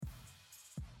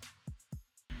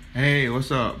Hey,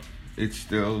 what's up? It's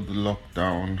still the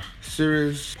lockdown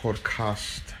series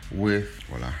podcast with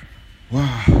voila.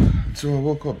 Wow. So I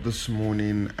woke up this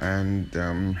morning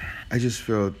and I just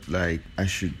felt like I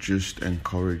should just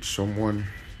encourage someone,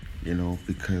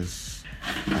 because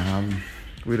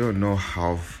we don't know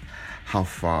how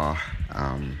far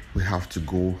we have to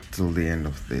go till the end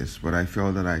of this, but I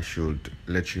felt that I should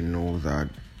let you know that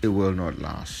it will not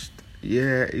last.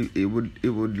 Yeah, it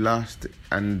would last,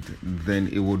 and then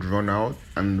it would run out,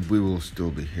 and we will still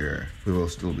be here.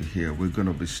 We're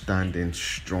gonna be standing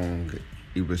strong,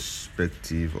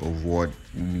 irrespective of what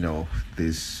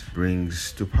this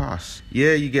brings to pass.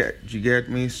 Yeah, you get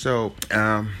me. So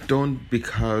don't,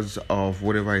 because of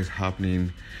whatever is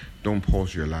happening, don't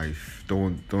pause your life.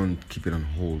 Don't keep it on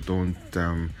hold. Don't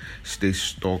stay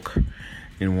stuck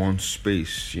in one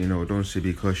space. Don't say,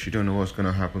 because you don't know what's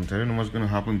gonna happen. I don't know what's gonna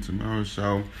happen tomorrow.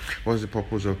 So what's the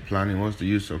purpose of planning? What's the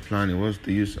use of planning? What's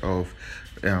the use of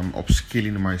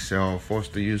upskilling myself? What's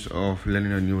the use of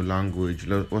learning a new language?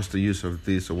 What's the use of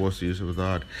this, or what's the use of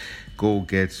that? Go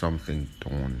get something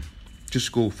done.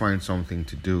 Just go find something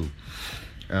to do.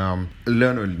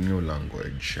 Learn a new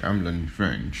language. I'm learning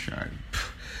French.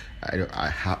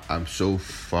 I'm so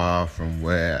far from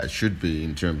where I should be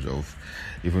in terms of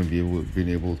even being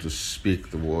able to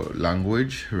speak the word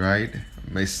language, right?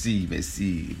 Merci.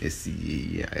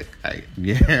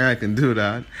 Yeah, I can do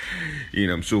that.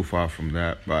 I'm so far from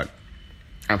that, but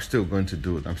I'm still going to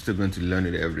do it. I'm still going to learn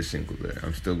it every single day.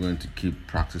 I'm still going to keep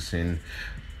practicing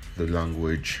the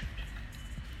language,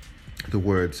 the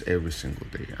words every single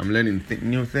day. I'm learning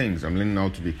new things. I'm learning how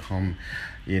to become,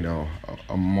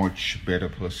 a much better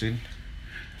person.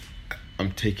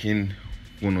 I'm taking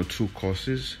 1 or 2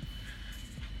 courses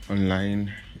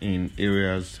online in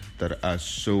areas that are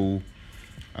so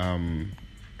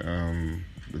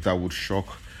that would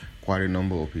shock quite a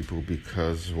number of people,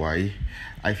 because why?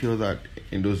 I feel that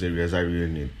in those areas I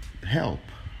really need help.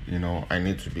 I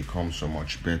need to become so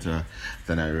much better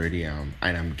than I already am,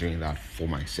 and I'm doing that for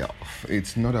myself.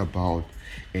 It's not about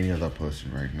any other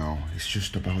person right now. It's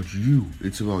just about you.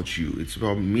 It's about you. It's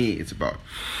about me. It's about,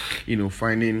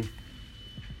 finding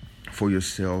for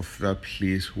yourself that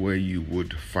place where you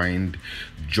would find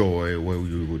joy, where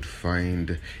you would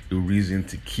find a reason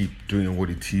to keep doing what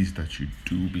it is that you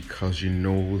do, because you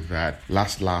know that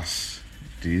last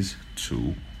this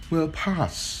too will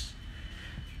pass.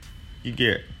 You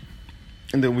get.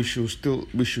 And then we should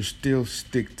still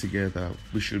stick together.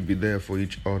 We should be there for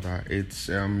each other. It's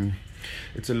a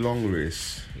long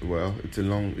race. Well, it's a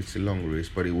long race,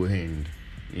 but it will end.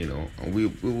 And we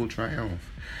will triumph.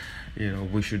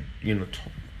 We should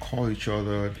call each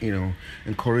other.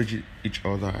 Encourage each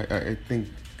other. I think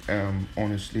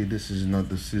honestly, this is not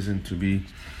the season to be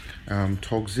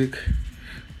toxic.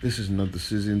 This is not the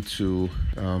season to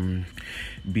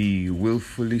be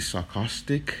willfully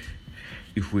sarcastic.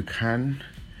 If we can,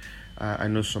 I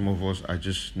know some of us are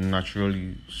just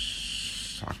naturally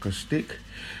sarcastic,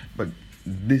 but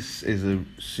this is a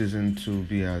season to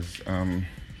be as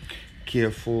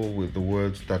careful with the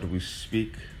words that we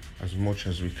speak as much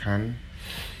as we can,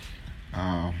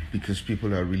 because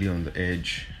people are really on the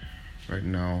edge right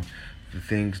now. The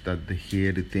things that they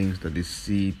hear, the things that they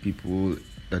see, people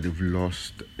that they've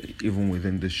lost, even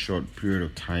within this short period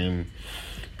of time,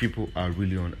 people are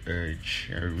really on edge.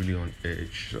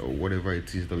 So whatever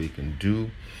it is that we can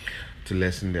do to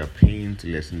lessen their pain, to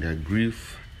lessen their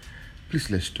grief, please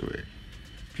let's do it.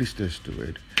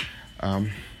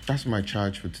 That's my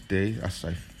charge for today, as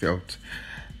I felt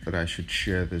that I should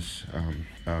share this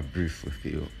brief with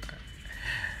you.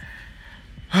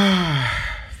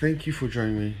 Thank you for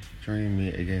joining me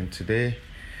again today.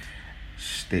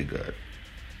 Stay good.